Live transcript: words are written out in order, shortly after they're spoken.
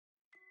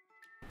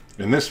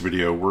In this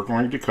video, we're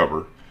going to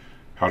cover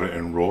how to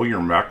enroll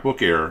your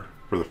MacBook Air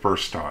for the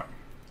first time.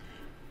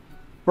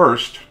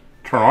 First,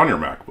 turn on your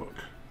MacBook.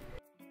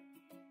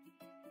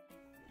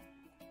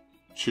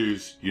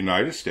 Choose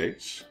United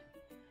States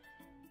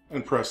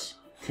and press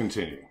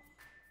Continue.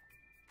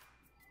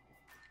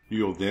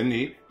 You'll then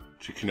need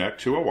to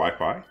connect to a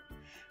Wi-Fi.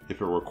 If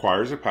it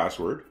requires a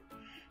password,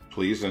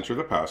 please enter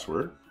the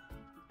password.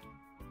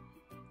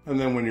 And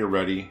then when you're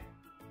ready,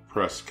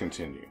 press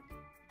Continue.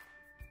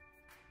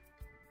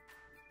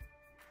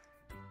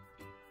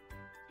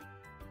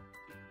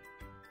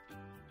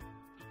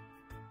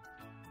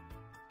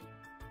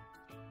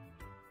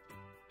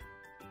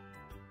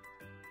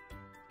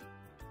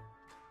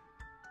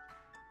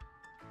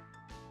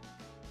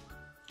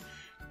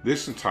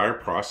 This entire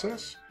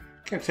process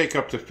can take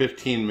up to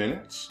 15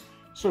 minutes,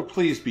 so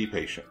please be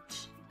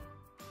patient.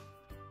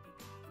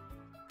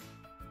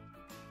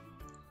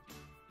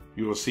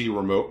 You will see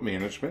Remote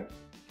Management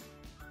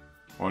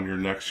on your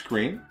next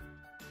screen.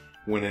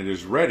 When it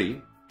is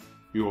ready,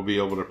 you will be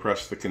able to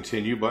press the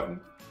Continue button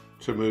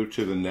to move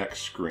to the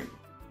next screen.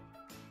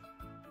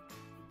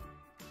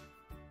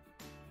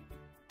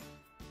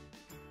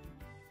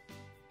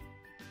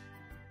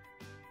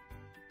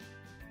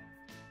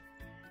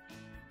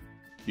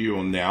 You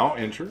will now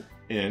enter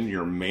in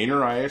your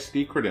Manor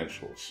ISD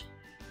credentials,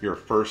 your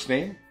first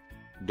name,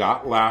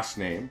 last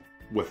name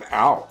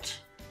without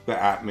the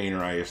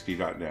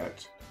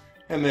 @manorisd.net,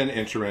 and then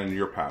enter in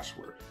your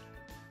password.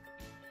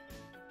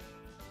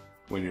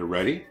 When you're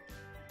ready,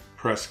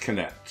 press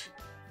Connect.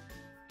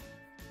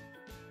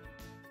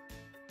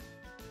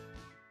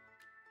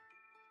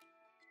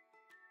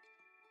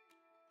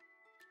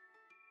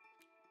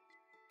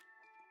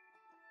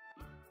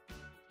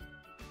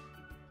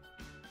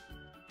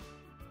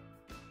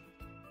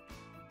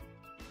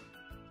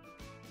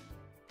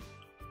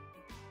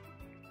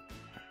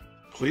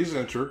 Please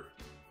enter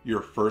your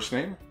first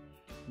name,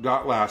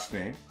 last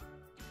name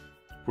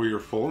for your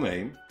full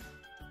name.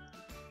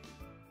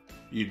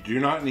 You do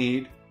not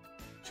need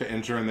to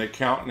enter in the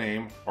account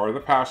name or the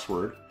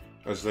password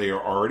as they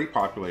are already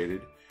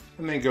populated,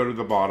 and then go to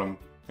the bottom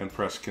and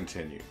press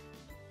Continue.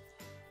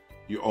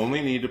 You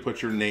only need to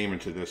put your name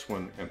into this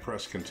one and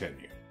press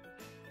Continue.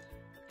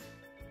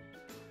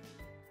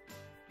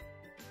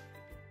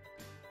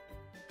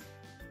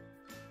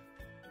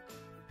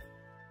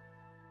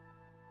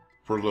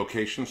 For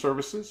location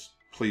services,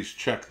 please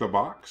check the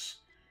box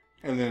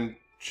and then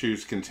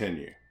choose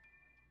Continue.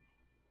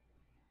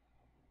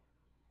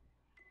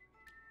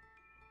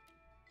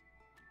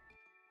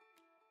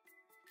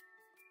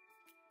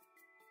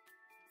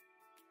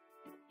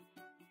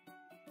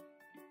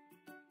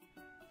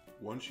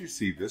 Once you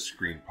see this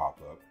screen pop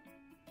up,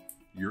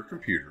 your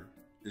computer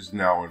is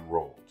now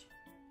enrolled.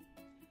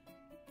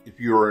 If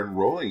you are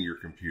enrolling your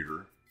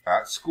computer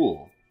at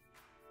school,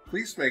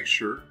 please make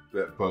sure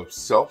that both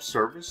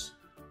self-service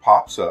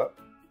pops up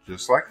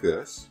just like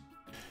this,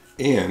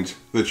 and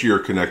that you are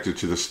connected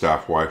to the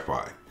staff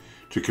Wi-Fi.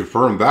 To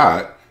confirm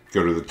that,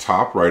 go to the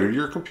top right of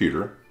your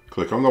computer,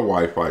 click on the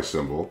Wi-Fi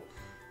symbol,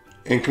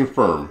 and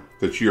confirm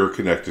that you are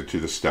connected to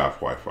the staff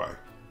Wi-Fi.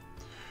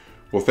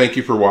 Well, thank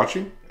you for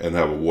watching, and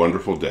have a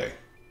wonderful day.